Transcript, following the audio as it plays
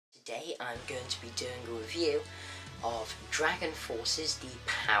today I'm going to be doing a review of Dragonforce's The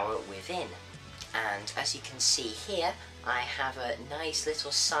Power Within. And as you can see here, I have a nice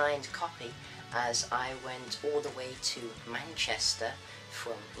little signed copy as I went all the way to Manchester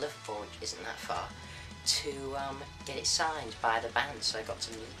from Liverpool, which isn't that far, to get it signed by the band, so I got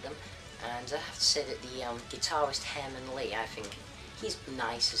to meet them. And I have to say that the guitarist Herman Lee, I think he's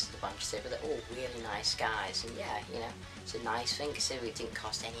nicest of the bunch there, but they're all really nice guys. And yeah, you know, it's a nice thing considering it didn't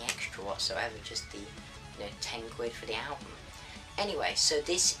cost any extra whatsoever, just the 10 quid for the album. Anyway, so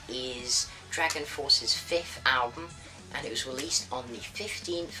this is Dragonforce's 5th album, and it was released on the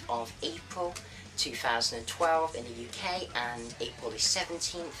 15th of April 2012 in the UK and April the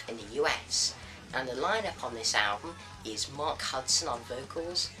 17th in the US. And the lineup on this album is Marc Hudson on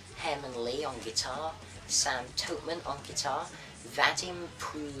vocals, Herman Lee on guitar, Sam Totman on guitar, Vadim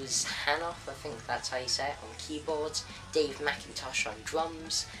Pruzhanov, I think that's how you say it, on keyboards, Dave McIntosh on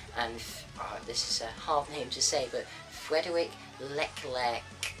drums, and this is a hard name to say, but Frederick Leclerc,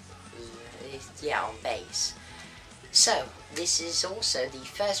 on bass. So, this is also the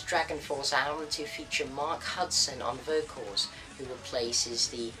first Dragonforce album to feature Marc Hudson on vocals, who replaces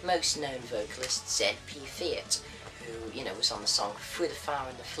the most known vocalist ZP Theart, who, was on the song Through the Fire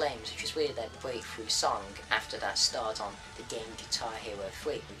and the Flames, which is really their breakthrough song after that start on the game Guitar Hero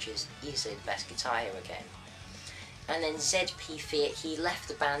 3, which is easily the best Guitar Hero game. And then ZP Theart, he left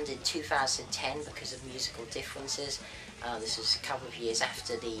the band in 2010 because of musical differences. This was a couple of years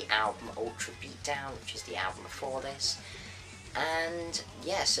after the album Ultra Beatdown, which is the album before this. And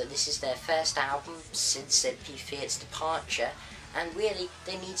yeah, so this is their first album since ZP Theart's departure, and really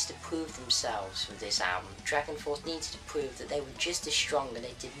they needed to prove themselves with this album. Dragonforce needed to prove that they were just as strong and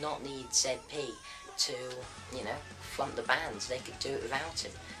they did not need ZP to, front the band. They could do it without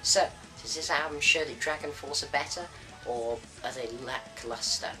him. So, does this album show that Dragonforce are better, or are they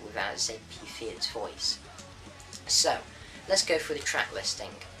lackluster without ZP Theart's voice? So, let's go through the track listing.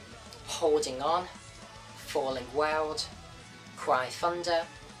 Holding On, Falling World, Cry Thunder,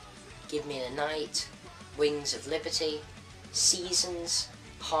 Give Me the Night, Wings of Liberty, Seasons,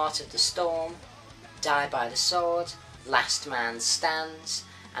 Heart of the Storm, Die by the Sword, Last Man Stands,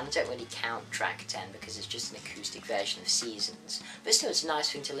 and I don't really count track 10 because it's just an acoustic version of Seasons. But still, it's a nice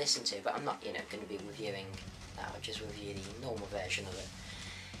thing to listen to, but I'm not, going to be reviewing that. I'll just review the normal version of it.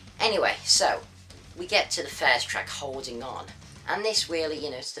 Anyway, so, we get to the first track, Holding On. And this really,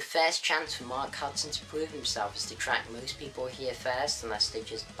 it's the first chance for Marc Hudson to prove himself as the track most people hear first, unless they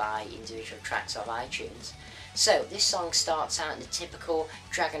just buy individual tracks off iTunes. So, this song starts out in the typical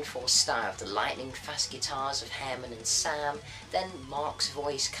Dragonforce style of the lightning-fast guitars of Herman and Sam. Then Marc's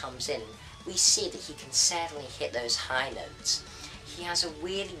voice comes in, and we see that he can certainly hit those high notes. He has a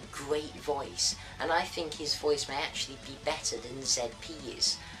really great voice, and I think his voice may actually be better than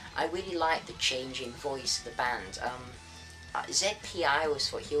ZP's. I really like the change in voice of the band. ZP, I always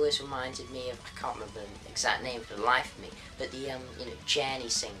thought he always reminded me of, I can't remember the exact name for the life of me, but the Journey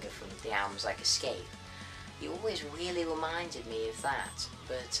singer from the albums like Escape. He always really reminded me of that,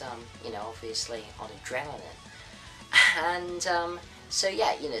 but obviously on adrenaline. And so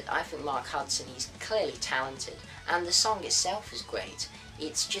yeah, I think Marc Hudson, he's clearly talented, and the song itself is great.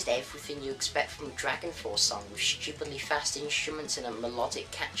 It's just everything you expect from a Dragonforce song, with stupidly fast instruments and a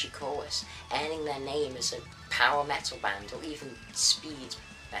melodic, catchy chorus, earning their name as a power metal band, or even speed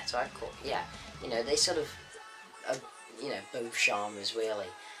metal, I'd call it. Yeah, they sort of are, both genres really.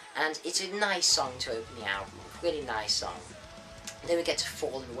 And it's a nice song to open the album with, really nice song. Then we get to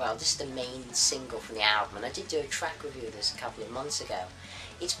Falling World. This is the main single from the album, and I did do a track review of this a couple of months ago.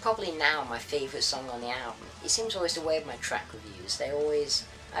 It's probably now my favourite song on the album. It seems always the way with my track reviews. I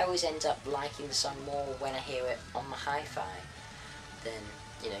always end up liking the song more when I hear it on my hi-fi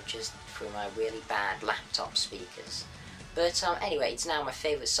than, just through my really bad laptop speakers. But anyway, it's now my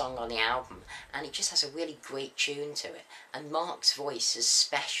favourite song on the album, and it just has a really great tune to it. And Marc's voice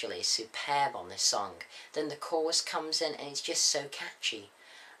especially is superb on this song. Then the chorus comes in and it's just so catchy.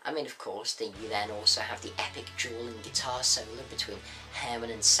 I mean, of course, you then also have the epic dueling guitar solo between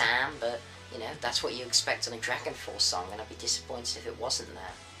Herman and Sam, but, that's what you expect on a Dragonforce song, and I'd be disappointed if it wasn't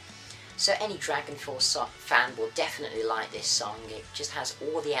there. So any Dragonforce fan will definitely like this song. It just has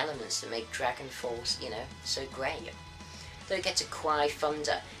all the elements that make Dragonforce, so great. Then we get to Cry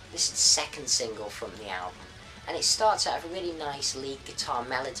Thunder. This is the second single from the album, and it starts out with a really nice lead guitar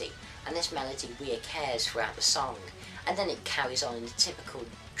melody, and this melody reoccurs throughout the song, and then it carries on in the typical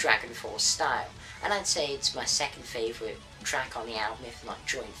Dragonforce style, and I'd say it's my second favourite track on the album, if not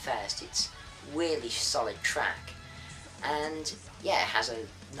joint first. It's really solid track. and yeah, it has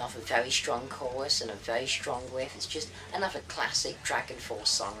another very strong chorus and a very strong riff. It's just another classic Dragonforce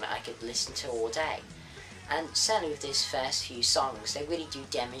song that I could listen to all day. And certainly with these first few songs, they really do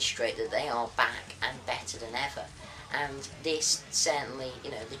demonstrate that they are back and better than ever. And this certainly,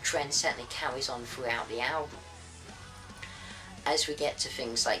 you know, the trend certainly carries on throughout the album. As we get to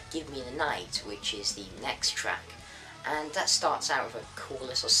things like Give Me the Night, which is the next track, and that starts out with a cool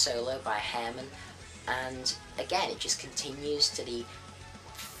little solo by Herman, and again it just continues to the,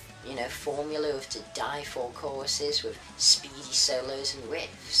 you know, formula of to die for choruses with speedy solos and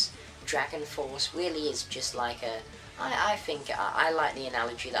riffs. Dragonforce really is just like a, I think I like the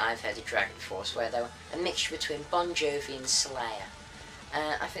analogy that I've heard of Dragonforce, where they're a mixture between Bon Jovi and Slayer.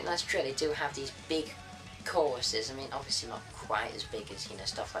 I think that's true. They do have these big choruses. I mean, obviously not quite as big as, you know,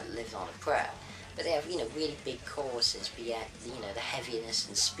 stuff like Living on a Prayer, but they have, you know, really big choruses, but yet, you know, the heaviness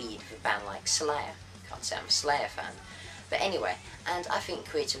and speed of a band like Slayer. Can't say I'm a Slayer fan, but anyway, and I think it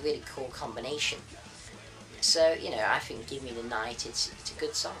creates a really cool combination. So, you know, I think Give Me the Night, it's a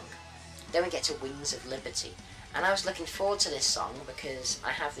good song. Then we get to Wings of Liberty, and I was looking forward to this song because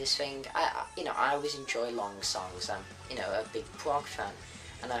I have this thing, you know, I always enjoy long songs. I'm, you know, a big prog fan,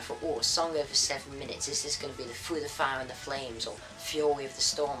 and I thought, oh, a song over 7 minutes, is this going to be the Through the Fire and the Flames or Fury of the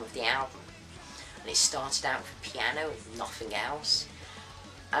Storm of the album? And it started out with piano and nothing else.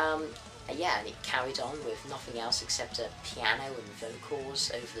 Yeah, and it carried on with nothing else except a piano and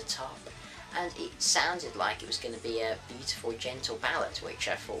vocals over the top. And it sounded like it was going to be a beautiful, gentle ballad, which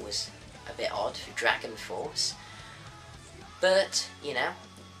I thought was a bit odd for Dragonforce. But, you know,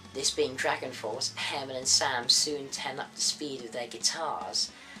 this being Dragonforce, Herman and Sam soon turn up the speed of their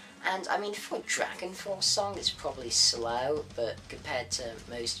guitars. And, I mean, for a Dragonforce song, it's probably slow, but compared to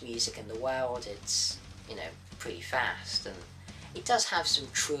most music in the world, it's, you know, pretty fast. And it does have some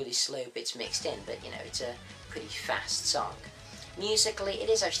truly slow bits mixed in, but, you know, it's a pretty fast song. Musically, it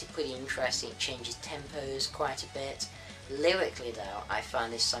is actually pretty interesting. It changes tempos quite a bit. Lyrically, though, I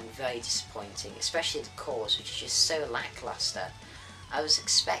find this song very disappointing, especially the chorus, which is just so lackluster. I was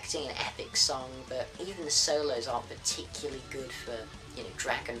expecting an epic song, but even the solos aren't particularly good for, you know,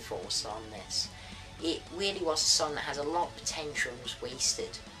 Dragonforce on this. It really was a song that has a lot of potential and was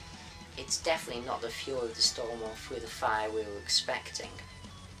wasted. It's definitely not the Fury of the Storm or Through the Fire we were expecting.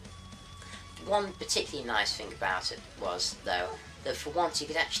 One particularly nice thing about it was, though, that for once you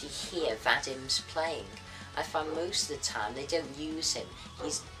could actually hear Vadim's playing. I find most of the time they don't use him.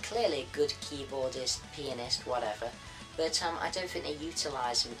 He's clearly a good keyboardist, pianist, whatever, but I don't think they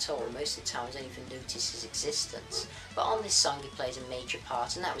utilise him at all. Most of the time I don't even notice his existence. But on this song he plays a major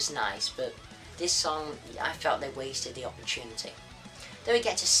part, and that was nice, but this song, I felt they wasted the opportunity. Then we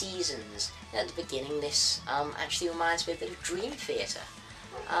get to Seasons. At the beginning, this actually reminds me a bit of Dream Theater.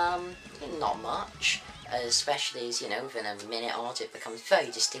 Not much, especially as, you know, within a minute odd it becomes very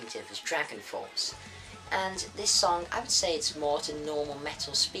distinctive as Dragonforce. And this song, I would say it's more to normal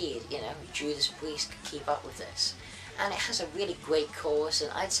metal speed, you know, Judas Priest could keep up with this. And it has a really great chorus,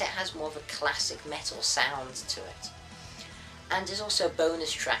 and I'd say it has more of a classic metal sound to it. And there's also a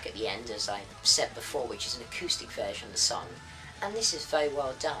bonus track at the end, as I said before, which is an acoustic version of the song. And this is very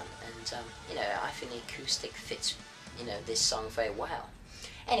well done, and, you know, I think the acoustic fits, you know, this song very well.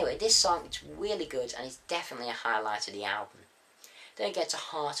 Anyway, this song, it's really good, and it's definitely a highlight of the album. Then we get to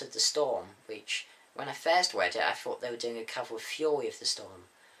Heart of the Storm, which, when I first read it, I thought they were doing a cover of Fury of the Storm.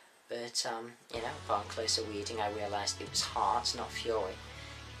 But, you know, upon closer reading, I realised it was Heart, not Fury.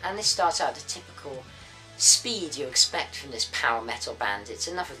 And this starts out the typical speed you expect from this power metal band. It's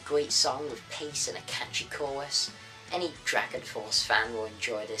another great song with pace and a catchy chorus. Any Dragonforce fan will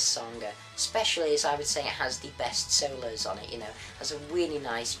enjoy this song, especially as I would say it has the best solos on it, you know. It has a really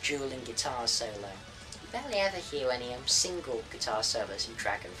nice dueling guitar solo. You barely ever hear any single guitar solos in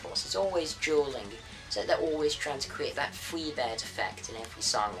Dragonforce. It's always dueling, so they're always trying to create that Freebird effect in every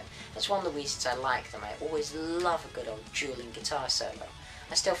song. And that's one of the reasons I like them. I always love a good old dueling guitar solo.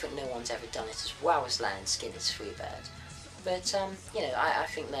 I still think no one's ever done it as well as Leonard Skinner's Freebird. But, you know, I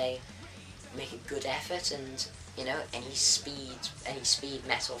think they make a good effort, and, you know, any speed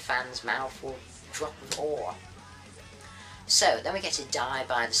metal fan's mouth will drop with awe. So, then we get to Die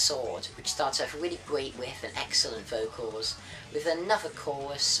by the Sword, which starts off a really great riff and excellent vocals, with another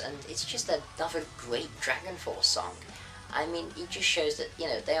chorus, and it's just another great Dragonforce song. I mean, it just shows that, you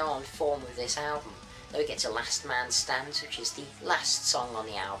know, they are on form with this album. Then we get to Last Man Stands, which is the last song on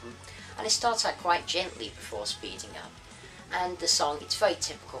the album, and it starts out quite gently before speeding up. And the song, it's very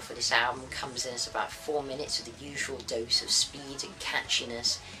typical for this album, comes in at about 4 minutes with the usual dose of speed and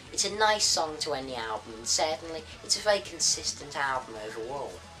catchiness. It's a nice song to end the album, and certainly it's a very consistent album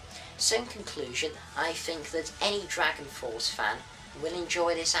overall. So in conclusion, I think that any Dragonforce fan will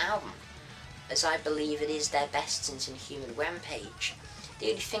enjoy this album, as I believe it is their best since Inhuman Rampage. The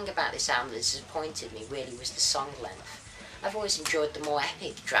only thing about this album that disappointed me really was the song length. I've always enjoyed the more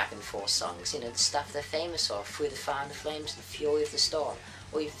epic Dragonforce songs, the stuff they're famous for, Through the Fire and the Flames, The Fury of the Storm,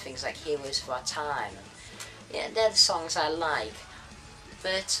 or even things like Heroes of Our Time. And, they're the songs I like.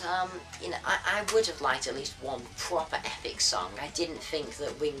 But, I would have liked at least one proper epic song. I didn't think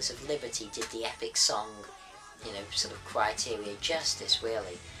that Wings of Liberty did the epic song, sort of criteria justice,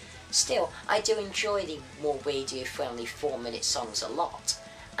 really. Still, I do enjoy the more radio-friendly 4-minute songs a lot,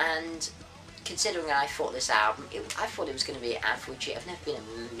 and considering I thought this album, I thought it was going to be average. I've never been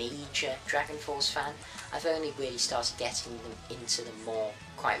a major Dragonforce fan. I've only really started getting into them more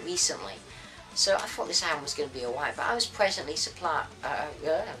quite recently. So I thought this album was going to be alright, but I was pleasantly surprised.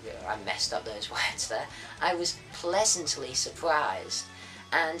 I messed up those words there. I was pleasantly surprised,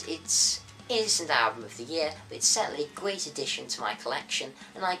 and it isn't album of the year, but it's certainly a great addition to my collection,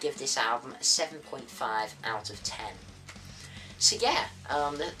 and I give this album a 7.5 out of 10. So yeah,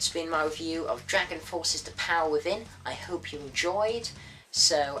 that's been my review of Dragonforce's The Power Within. I hope you enjoyed.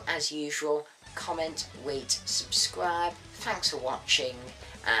 So as usual, comment, rate, subscribe. Thanks for watching,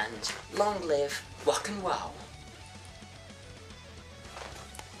 and long live rock and roll.